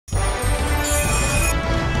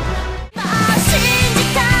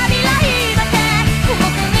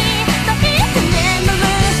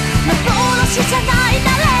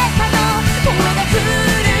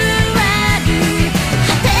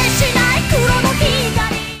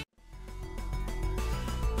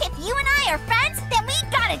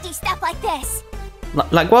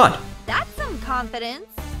Like what? That's some confidence.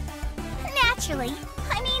 Naturally.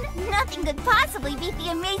 I mean, nothing could possibly beat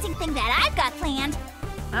the amazing thing that I've got planned.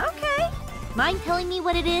 Okay. Mind telling me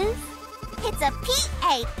what it is? It's a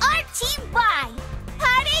P-A-R-T-Y!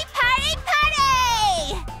 Party, party,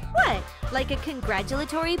 party! What? Like a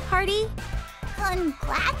congratulatory party?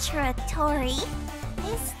 Congratulatory?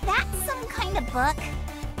 Is that some kind of book?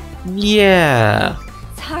 Yeah.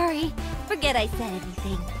 Sorry, forget I said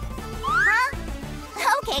anything. Huh?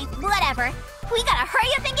 Okay, whatever. We gotta hurry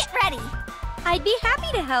up and get ready. I'd be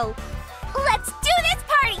happy to help. Let's do this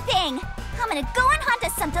party thing! I'm gonna go and hunt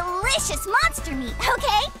us some delicious monster meat,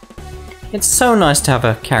 okay? It's so nice to have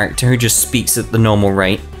a character who just speaks at the normal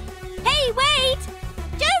rate. Hey, wait!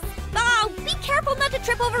 Just, be careful not to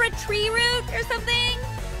trip over a tree root or something.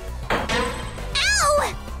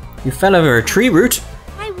 Ow! You fell over a tree root?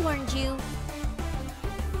 I warned you.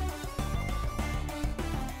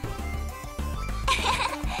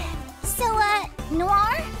 So,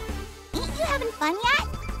 Noire? Ain't you having fun yet?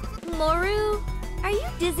 Moru, are you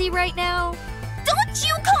dizzy right now? Don't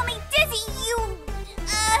you call me dizzy, you...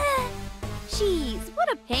 Jeez, what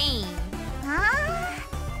a pain. Huh?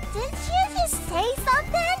 Did you just say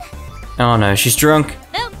something? Oh no, she's drunk.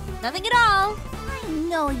 Nope, nothing at all. I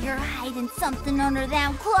know you're hiding something under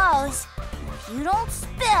them clothes. If you don't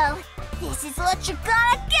spill, this is what you're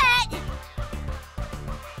gonna get!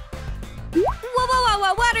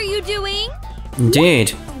 Whoa, what are you doing?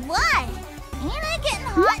 Indeed. What? Ain't I getting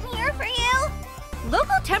hot in here for you?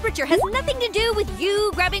 Local temperature has nothing to do with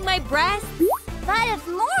you grabbing my breasts. But if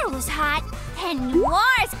Moru's hot, then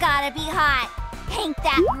Noire's gotta be hot. Ain't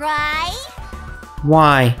that right?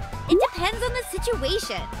 Why? It depends on the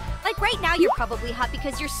situation. Like right now you're probably hot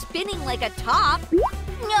because you're spinning like a top.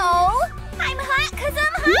 No, I'm hot 'cause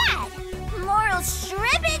I'm hot. Moru's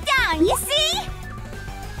stripping down, you see?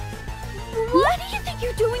 What do you think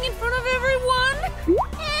you're doing in front of everyone?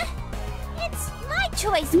 It's my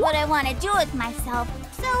choice what I want to do with myself.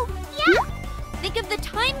 So, yeah. Think of the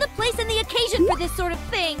time, the place, and the occasion for this sort of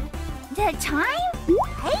thing. The time?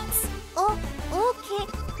 Place? Okay.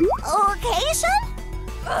 Occasion?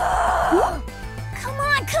 Come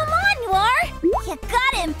on, Noire! You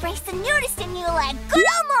gotta embrace the nudist in you like good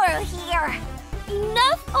old Moru here!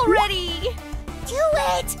 Enough already! Do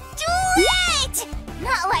it! Do it!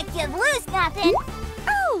 Not like you'd lose nothing!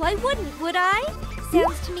 Oh, I wouldn't, would I?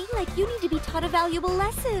 Sounds to me like you need to be taught a valuable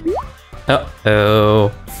lesson.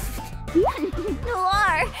 Uh-oh.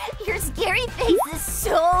 Noire, your scary face is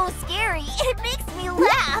so scary. It makes me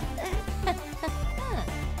laugh.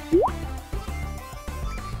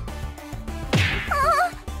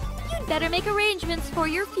 You'd better make arrangements for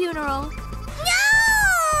your funeral. No!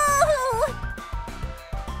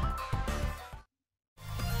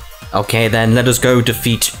 Okay then, let us go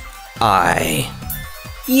defeat I.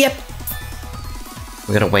 Yep.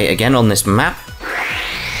 We're gonna wait again on this map.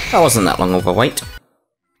 That wasn't that long of a wait.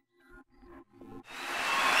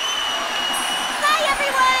 Bye,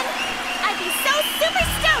 everyone! I'd be so super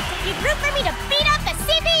stoked if you'd root for me to beat up the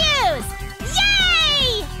CPUs!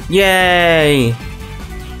 Yay! Yay!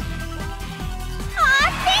 Aw,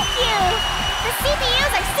 thank you! The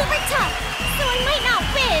CPUs are super tough, so I might not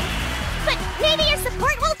win. But maybe your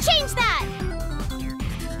support will change that!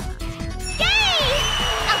 Yay!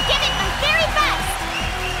 I'll give it my very best!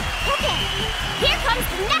 Okay, here comes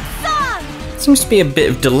the next song! Seems to be a bit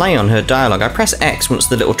of delay on her dialogue. I press X once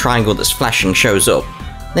the little triangle that's flashing shows up.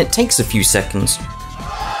 Then it takes a few seconds.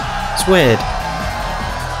 It's weird.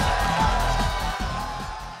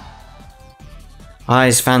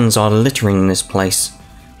 I's fans are littering this place.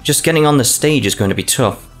 Just getting on the stage is going to be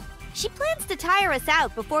tough. She plans to tire us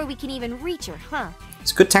out before we can even reach her, huh?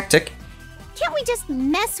 It's a good tactic. Can't we just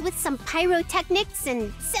mess with some pyrotechnics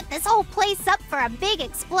and set this whole place up for a big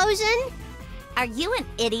explosion? Are you an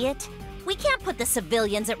idiot? We can't put the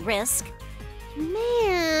civilians at risk.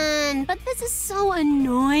 Man, but this is so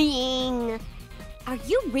annoying. Are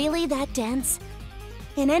you really that dense?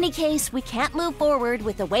 In any case, we can't move forward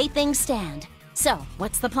with the way things stand. So,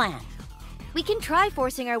 what's the plan? We can try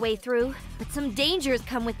forcing our way through, but some dangers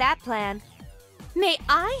come with that plan. May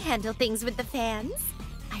I handle things with the fans?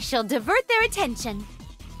 I shall divert their attention.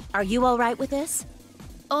 Are you all right with this?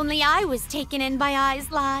 Only I was taken in by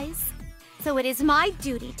I's lies. So it is my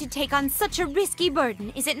duty to take on such a risky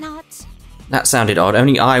burden, is it not? That sounded odd.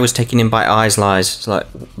 Only I was taken in by I's lies. It's like,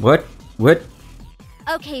 what? What?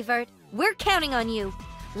 Okay, Vert, we're counting on you.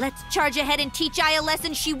 Let's charge ahead and teach I a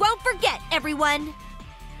lesson she won't forget, everyone.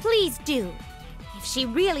 Please do. If she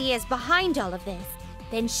really is behind all of this,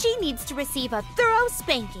 then she needs to receive a thorough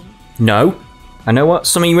spanking. No. I know what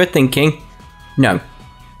some of you are thinking. No.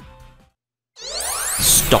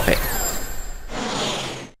 Stop it.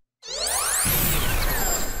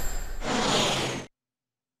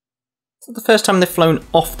 Is that the first time they've flown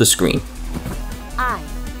off the screen?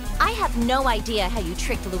 I have no idea how you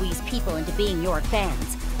tricked Louise people into being your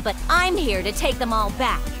fans, but I'm here to take them all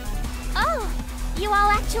back. Oh, you all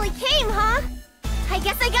actually came, huh? I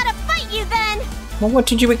guess I gotta fight you then! Well, what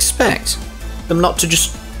did you expect? Them not to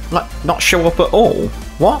just, like, not show up at all?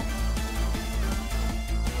 What?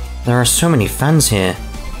 There are so many fans here.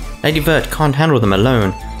 Lady Vert can't handle them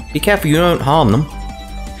alone. Be careful you don't harm them.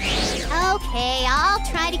 Okay, I'll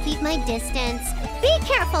try to keep my distance. Be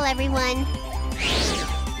careful, everyone.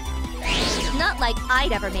 Not like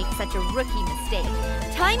I'd ever make such a rookie mistake.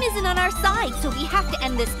 Time isn't on our side, so we have to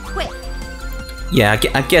end this quick. Yeah,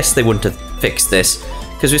 I guess they wouldn't have fixed this,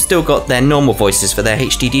 because we've still got their normal voices for their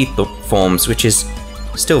HDD forms, which is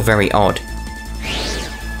still very odd.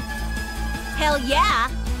 Hell yeah!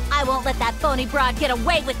 I won't let that phony broad get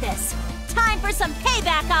away with this. Time for some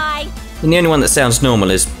payback, And the only one that sounds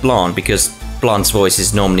normal is Blonde, because Blonde's voice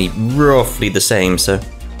is normally roughly the same, so...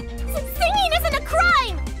 Singing isn't a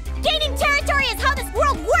crime! Gaining territory is how this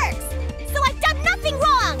world works! So I've done nothing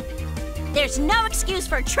wrong! There's no excuse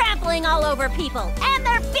for trampling all over people and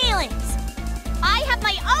their feelings! I have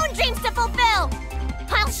my own dreams to fulfill!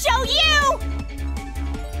 I'll show you!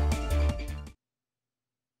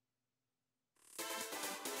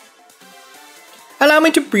 Allow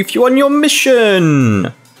me to brief you on your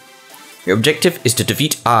mission! Your objective is to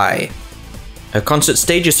defeat I. Her concert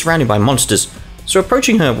stage is surrounded by monsters, so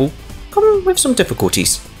approaching her will come with some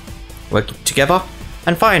difficulties. Work together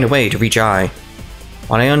and find a way to reach I.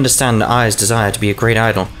 While I understand I's desire to be a great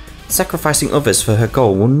idol, sacrificing others for her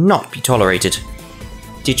goal will not be tolerated.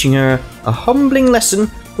 Teaching her a humbling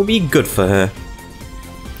lesson will be good for her.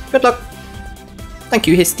 Good luck! Thank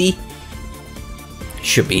you, Histy.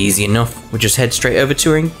 Should be easy enough. We'll just head straight over to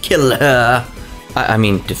her and kill her. I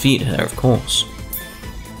mean, defeat her, of course.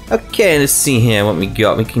 Okay, let's see here what we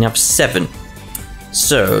got. We can have 7.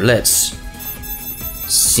 So, let's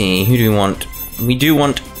see. Who do we want? We do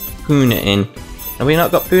want Puna in. Have we not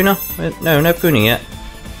got Puna? No Puna yet.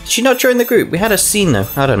 Did she not join the group? We had a scene, though.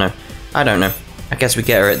 I don't know. I guess we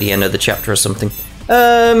get her at the end of the chapter or something.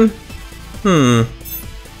 I think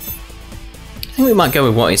we might go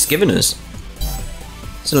with what it's given us.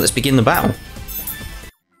 So let's begin the battle.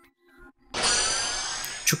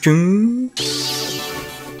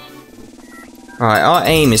 Alright, our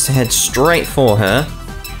aim is to head straight for her,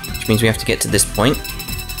 which means we have to get to this point.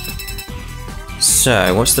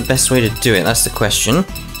 So, what's the best way to do it? That's the question.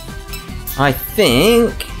 I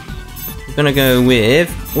think we're gonna go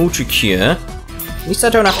with Ultra Cure. At least I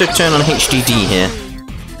don't have to turn on HDD here.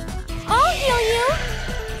 I'll heal you!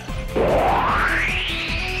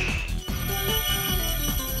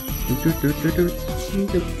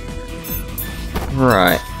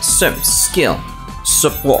 Right, so skill,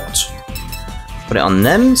 support. Put it on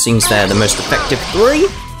them, seems they're the most effective 3.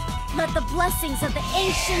 Let the blessings of the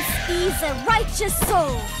ancients ease a righteous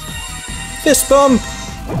soul! Fist bump!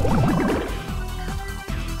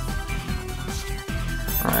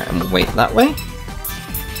 Alright, and we'll wait that way.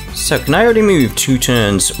 So, can I already move 2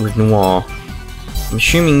 turns with Noir? I'm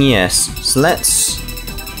assuming yes. So let's...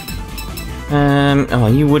 oh,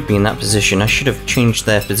 you would be in that position. I should have changed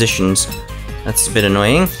their positions. That's a bit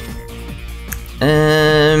annoying.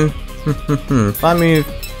 If I move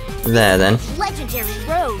there then. Legendary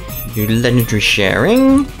road! Do legendary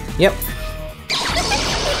sharing. Yep.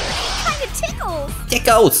 Kinda tickles!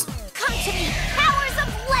 Tickles! Come to me, powers of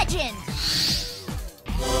legend!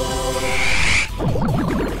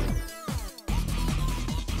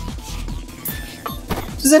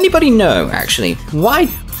 Does anybody know, actually, why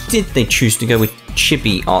did they choose to go with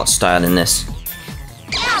Chibi Art style in this?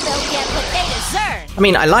 Now they'll get what they deserve! I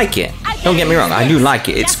mean, I like it. Don't get me wrong, I do like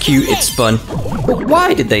it. It's cute, it's fun. But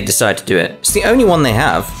why did they decide to do it? It's the only one they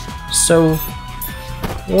have. So,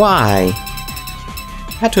 why?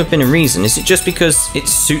 Had to have been a reason. Is it just because it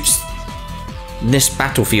suits this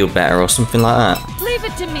battlefield better or something like that? Leave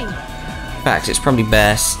it to me. In fact, it's probably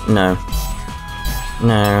best. No.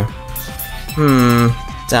 No.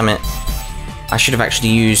 Damn it. I should have actually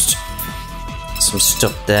used some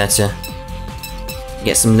stuff there to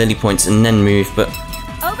get some lily points and then move, but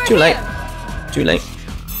Over too late. here. Too late.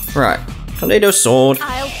 Right. Tornado sword.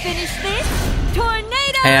 I'll finish this.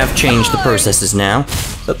 Tornado! I have changed the sword! processes now,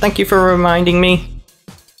 so thank you for reminding me,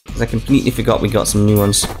 because I completely forgot we got some new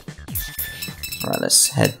ones. Alright, let's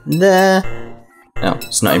head there. Oh,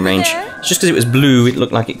 it's not in Over range. there? It's just because it was blue, it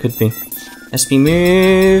looked like it could be. SP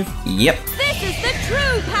move. Yep. This is the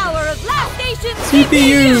true power of Last Station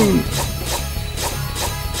CPU!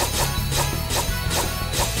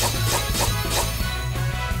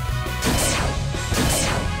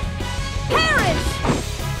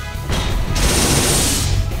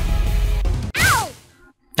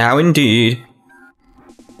 How indeed.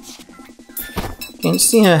 Can't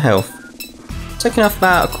see her health. Taking off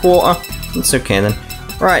about a quarter. It's okay then.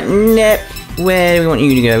 Right, Nep. Where do we want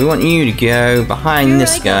you to go? We want you to go behind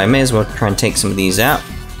this guy. May as well try and take some of these out.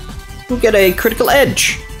 We'll get a critical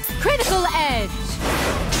edge. Critical edge!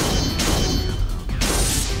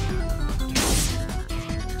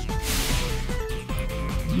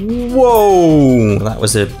 Whoa! That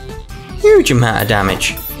was a huge amount of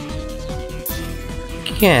damage.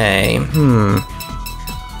 Okay,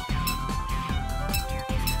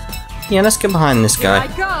 Yeah, let's get behind this guy.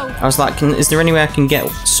 I was like, is there any way I can get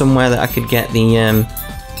somewhere that I could get the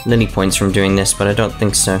lily points from doing this, but I don't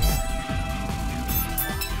think so.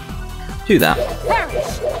 Do that.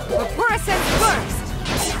 Perish! Fluorescence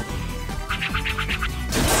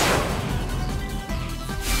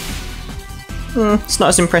burst! It's not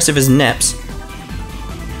as impressive as Nep's.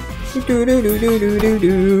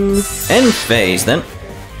 End phase then.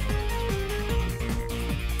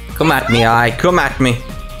 Come at me, Eye. Come at me.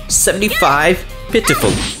 75.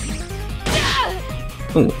 Pitiful.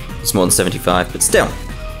 Ooh, it's more than 75, but still.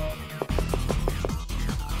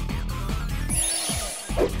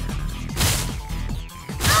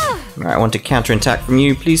 Right, I want a counter-attack from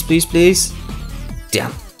you. Please, please, please.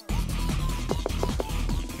 Damn.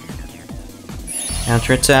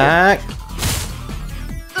 Counter-attack.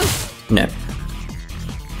 No.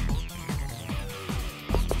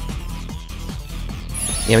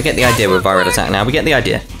 Yeah, we get the idea with Viral Attack now. We get the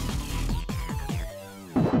idea.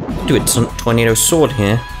 Do a tornado sword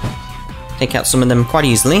here. Take out some of them quite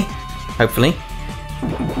easily. Hopefully.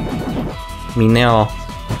 I mean, they are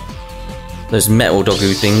those metal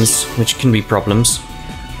doggo things, which can be problems.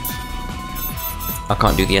 I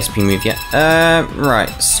can't do the SP move yet. Right,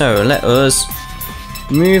 so let us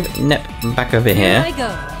move Nep back over here. I go.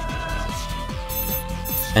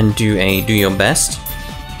 And do your best.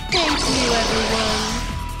 Thank you, everyone.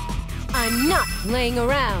 I'm not laying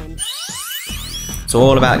around. It's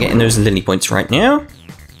all about getting those lily points right now.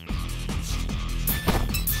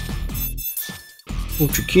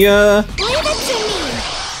 Ultra cure. Leave it to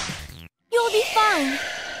me! You'll be fine.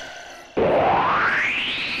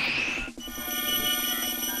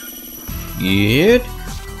 Good.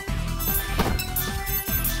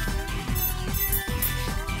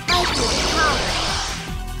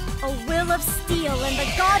 A will of steel and the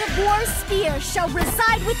god of war spear shall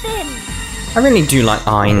reside within. I really do like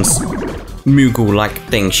Ain's Moogle-like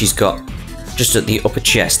thing she's got just at the upper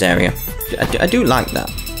chest area. I do like that.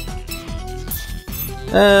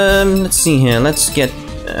 Let's see here. Let's get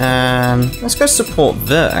let's go support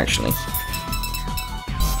Vert actually.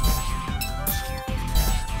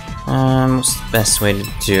 What's the best way to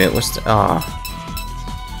do it? What's the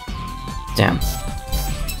damn.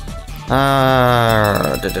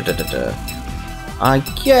 I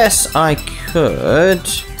guess I could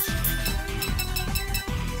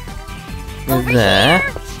go there.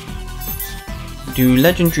 Do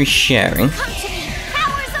legendary sharing. Come to me,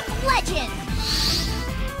 powers of legend.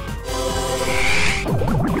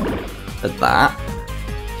 For that.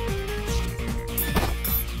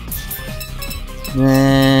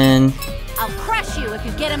 Then I'll crush you if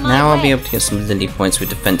you get in my now way. I'll be able to get some lily points with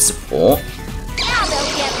defense support. Now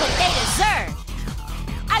they'll get what they deserve.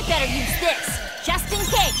 I better use this, just in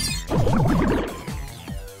case.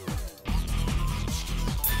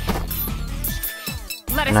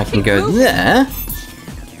 Let us And I can keep go moving. there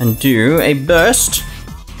and do a burst.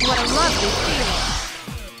 What a lovely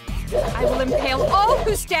feeling. I will impale all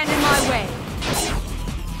who stand in my way.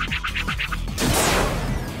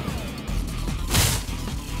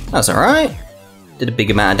 That's alright. Did a big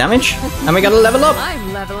amount of damage. And we got to level up.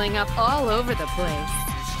 I'm leveling up all over the place.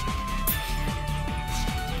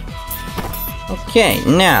 Okay,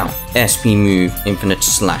 now SP move, infinite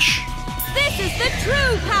slash. This is the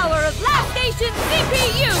true power of Last Station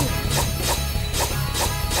CPU!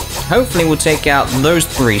 Hopefully we'll take out those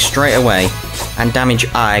three straight away and damage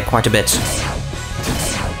I quite a bit.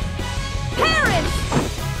 Parents!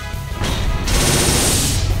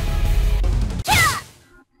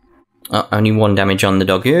 Oh, only one damage on the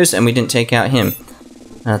doggos and we didn't take out him.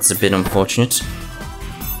 That's a bit unfortunate.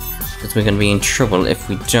 Because we're going to be in trouble if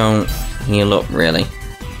we don't heal up, really.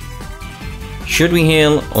 Should we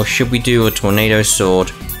heal or should we do a tornado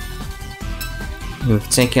sword? We can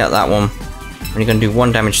take out that one. We're going to do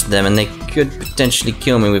one damage to them and they could potentially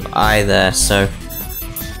kill me with I there, so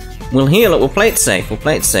we'll heal it, we'll play it safe, we'll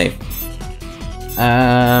play it safe.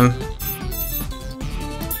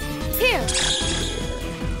 Here!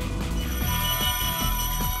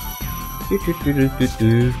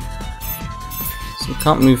 So we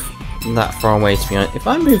can't move that far away, to be honest. If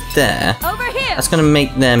I move there, Over here! That's gonna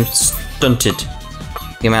make them stunted.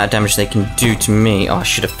 The amount of damage they can do to me. Oh, I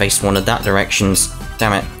should have faced one of that directions.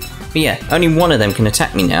 Damn it. But yeah, only one of them can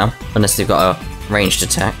attack me now, unless they've got a ranged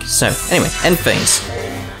attack. So, anyway, end phase.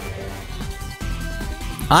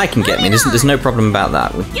 I can get me, there's no problem about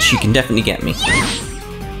that. She can definitely get me.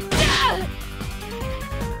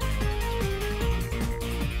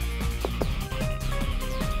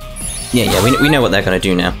 Yeah, we know what they're gonna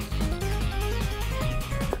do now.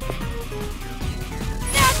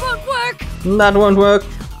 That won't work!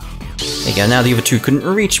 There you go, now the other two couldn't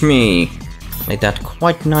reach me. Made that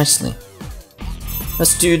quite nicely.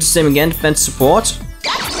 Let's do the same again, defense support.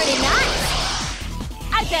 That's pretty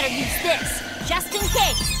nice. I better use this, just in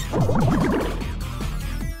case.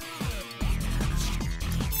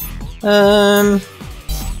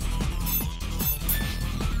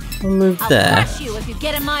 I'll move there. I'll crush you if you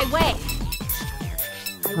get in my way.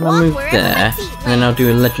 I'll move there, and then I'll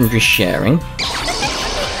do a legendary sharing.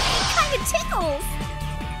 Kinda tickles.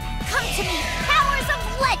 Come to me, powers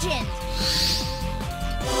of legend.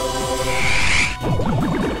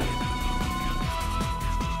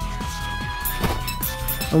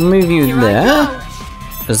 I'll move you there,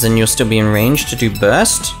 because then you'll still be in range to do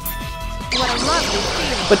burst, What a lovely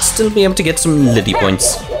feeling. but still be able to get some Lily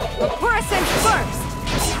points. Fluorescent burst.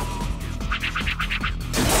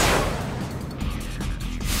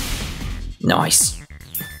 Nice.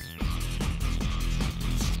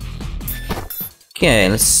 Okay,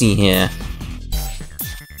 let's see here.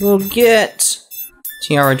 We'll get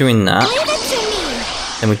Tiara doing that. Leave it to me.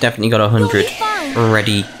 Then we've definitely got 100 fine.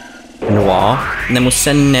 ready Noir. And then we'll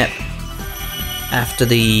send Nep after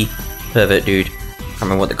the pervert dude. Can't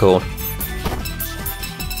remember what they're called.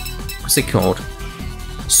 What's it called?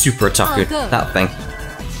 Super Otaku. good. That thing.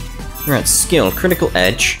 Right, skill. Critical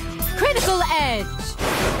Edge. Critical edge.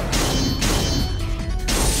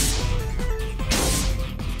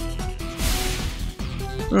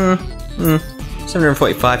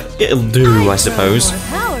 745. It'll do, I suppose. More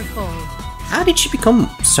powerful. How did she become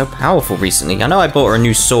so powerful recently? I know I bought her a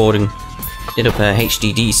new sword and did up her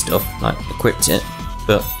HDD stuff, like equipped it,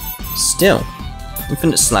 but still.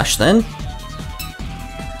 Infinite Slash then.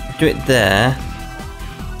 Do it there.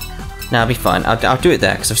 No, I'll be fine. I'll do it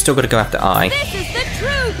there because I've still got to go after I. This is the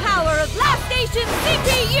true power of Last Station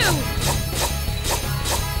CPU.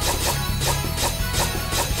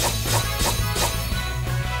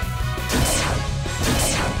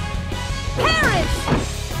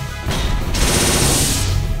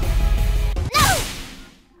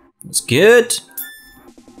 That's good.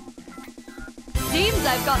 Seems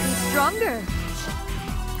I've gotten stronger.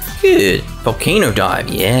 Good. Volcano dive.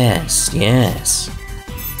 Yes, yes.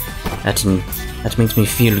 That makes me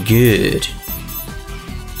feel good.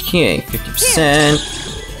 Okay, 50%.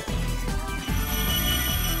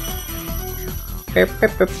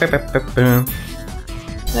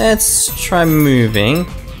 Let's try moving.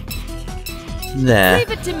 There.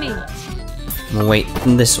 Leave it to me. We'll wait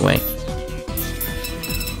this way.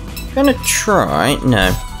 Gonna try.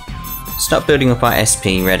 No. Start building up our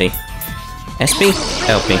SP. Ready? SP?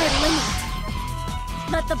 LP.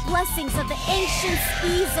 Let the blessings of the ancients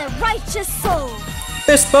ease a righteous soul.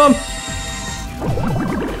 Fist bump!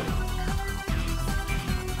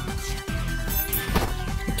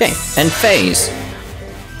 Okay, end phase.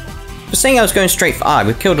 For saying I was going straight for I,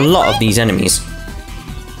 we've killed a lot of these enemies.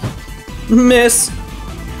 Miss!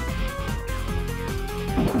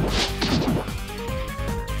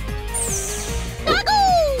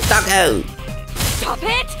 Doggo! Stop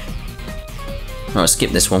it! Oh, I'll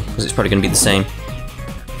skip this one, because it's probably going to be the same.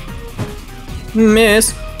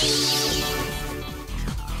 Miss!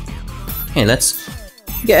 Okay, let's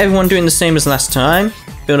get everyone doing the same as last time.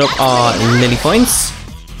 Build up our Lily points.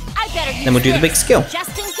 Then we'll do the big skill.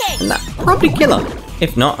 Just in case. And that probably kill her.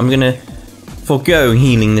 If not, I'm gonna forego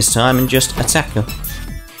healing this time and just attack her.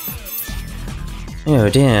 Oh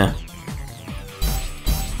dear.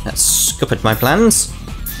 That scuppered my plans.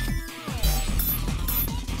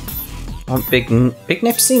 I want Big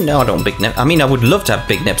Nepsy? No, I don't want Big Nepsy. I mean, I would love to have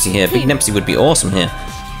Big Nepsy here. Big Nepsy would be awesome here.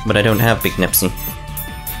 But I don't have Big Nepsy.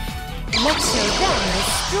 Let's show them the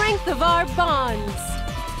strength of our bonds.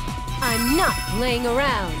 I'm not playing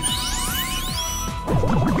around.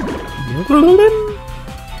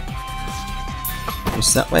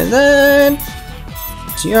 Just that way then.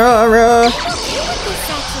 Tiara.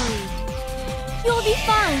 You'll be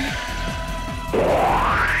fine.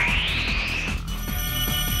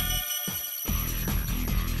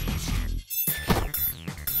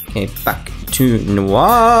 Okay, back to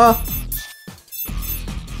Noir.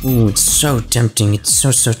 Ooh, it's so tempting. It's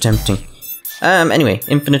so tempting. Anyway,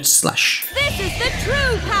 Infinite Slash. This is the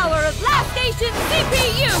true power of Last Station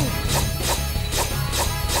CPU!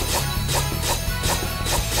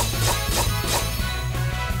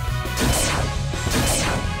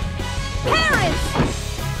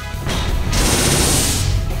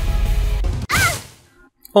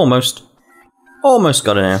 Almost. Almost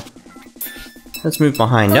got it now. Let's move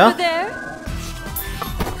behind her. Over there.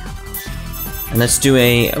 And let's do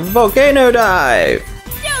a volcano dive!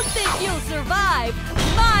 Don't think you'll survive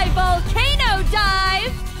my volcano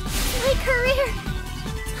dive! My career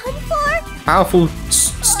done for? Powerful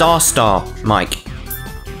star, Mike.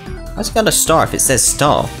 How's it got a star if it says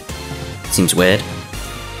star? Seems weird.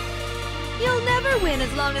 You'll never win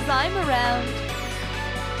as long as I'm around.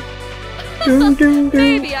 Dun, dun, dun.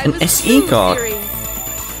 Maybe I An was SE too card. serious.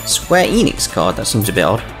 Square Enix card, that seems a bit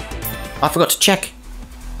odd. I forgot to check.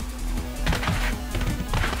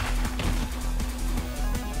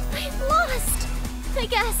 I've lost, I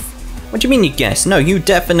guess. What do you mean you guess? No, you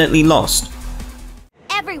definitely lost.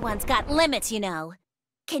 Everyone's got limits, you know.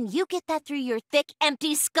 Can you get that through your thick,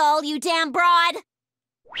 empty skull, you damn broad?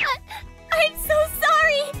 I'm so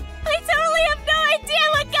sorry. I totally have no idea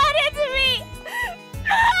what got into me.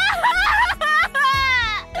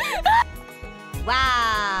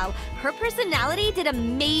 Wow, her personality did a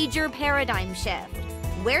major paradigm shift.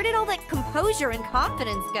 Where did all that composure and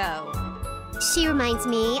confidence go? She reminds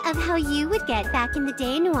me of how you would get back in the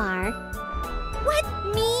day, Noire. What,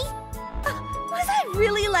 me? Was I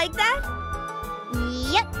really like that?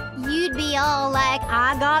 Yep, you'd be all like,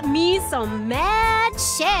 I got me some mad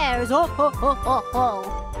shares. Oh, ho, ho, ho,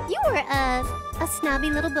 ho. You were a snobby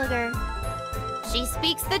little booger. She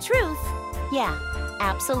speaks the truth. Yeah,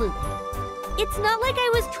 absolutely. It's not like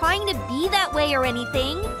I was trying to be that way or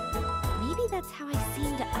anything. Maybe that's how I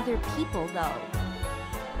seem to other people, though.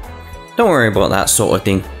 Don't worry about that sort of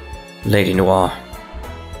thing, Lady Noire.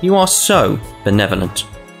 You are so benevolent.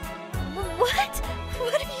 What?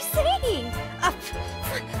 What are you saying?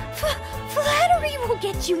 Flattery will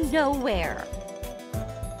get you nowhere.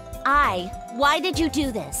 Why did you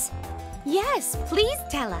do this? Yes, please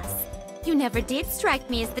tell us. You never did strike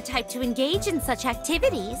me as the type to engage in such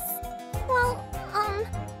activities. Well, I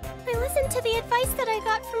listened to the advice that I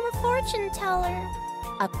got from a fortune teller.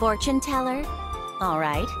 A fortune teller? All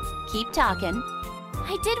right, keep talking.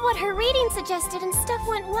 I did what her reading suggested and stuff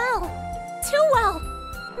went well. Too well.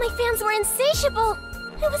 My fans were insatiable.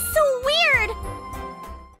 It was so weird.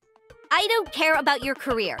 I don't care about your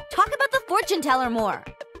career. Talk about the fortune teller more.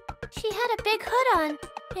 She had a big hood on,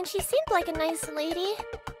 and she seemed like a nice lady.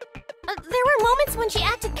 There were moments when she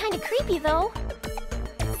acted kind of creepy, though.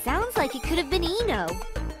 Sounds like it could have been Eno.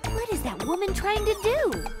 What is that woman trying to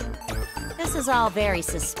do? This is all very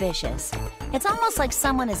suspicious. It's almost like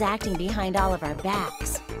someone is acting behind all of our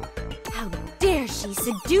backs. How dare she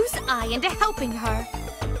seduce I into helping her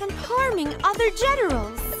and harming other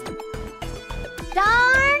generals?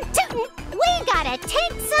 Darn tootin'! We gotta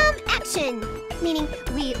take some action! Meaning,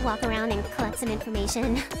 we walk around and collect some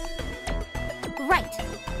information. Right.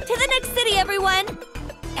 To the next city, everyone!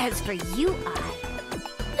 As for you, I...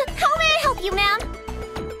 How may I help you, ma'am?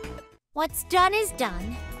 What's done is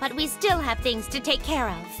done, but we still have things to take care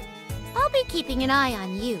of. I'll be keeping an eye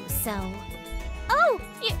on you, so... Oh,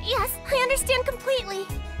 yes, I understand completely.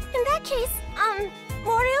 In that case,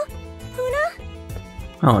 Moru? Huna?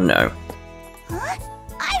 Oh no. Huh?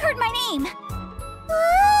 I heard my name!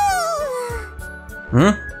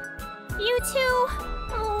 Hmm? You too.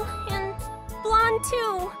 Oh, and blonde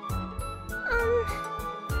too.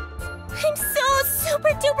 I'm so super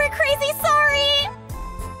duper crazy sorry!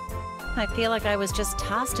 I feel like I was just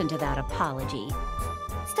tossed into that apology.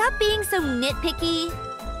 Stop being so nitpicky.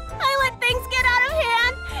 I let things get out of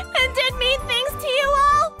hand and did mean things to you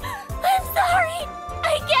all. I'm sorry.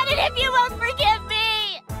 I get it if you won't forgive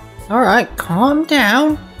me. Alright, calm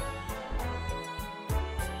down.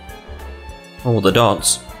 All the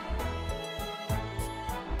dots.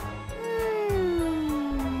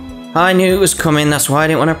 I knew it was coming, that's why I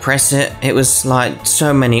didn't want to press it. It was like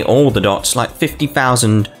so many all the dots, like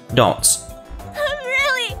 50,000 dots.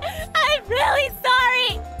 I'm really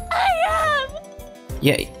sorry. I am.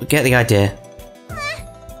 Yeah, get the idea.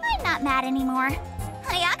 I'm not mad anymore.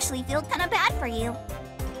 I actually feel kind of bad for you.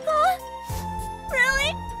 Huh?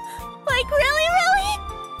 Really? Like really?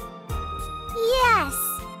 Yes.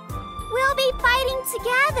 We'll be fighting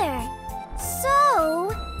together.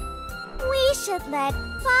 So, we should let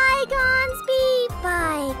bygones be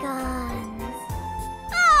bygones.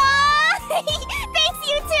 Aww! Thanks,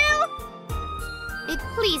 you two! It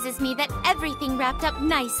pleases me that everything wrapped up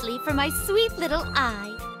nicely for my sweet little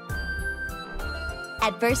eye.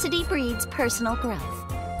 Adversity breeds personal growth.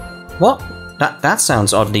 What? That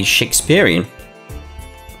sounds oddly Shakespearean.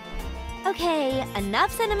 Okay,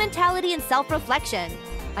 enough sentimentality and self-reflection.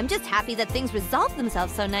 I'm just happy that things resolved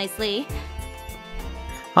themselves so nicely.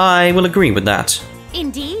 I will agree with that.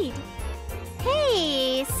 Indeed.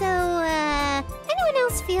 Hey, so, anyone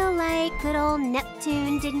else feel like good old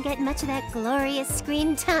Neptune didn't get much of that glorious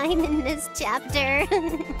screen time in this chapter?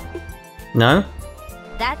 No?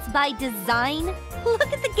 That's by design.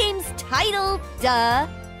 Look at the game's title, duh.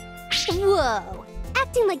 Whoa,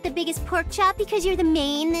 acting like the biggest pork chop because you're the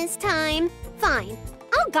main this time? Fine,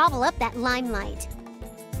 I'll gobble up that limelight.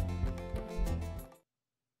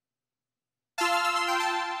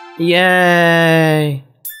 Yay!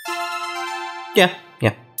 Yeah.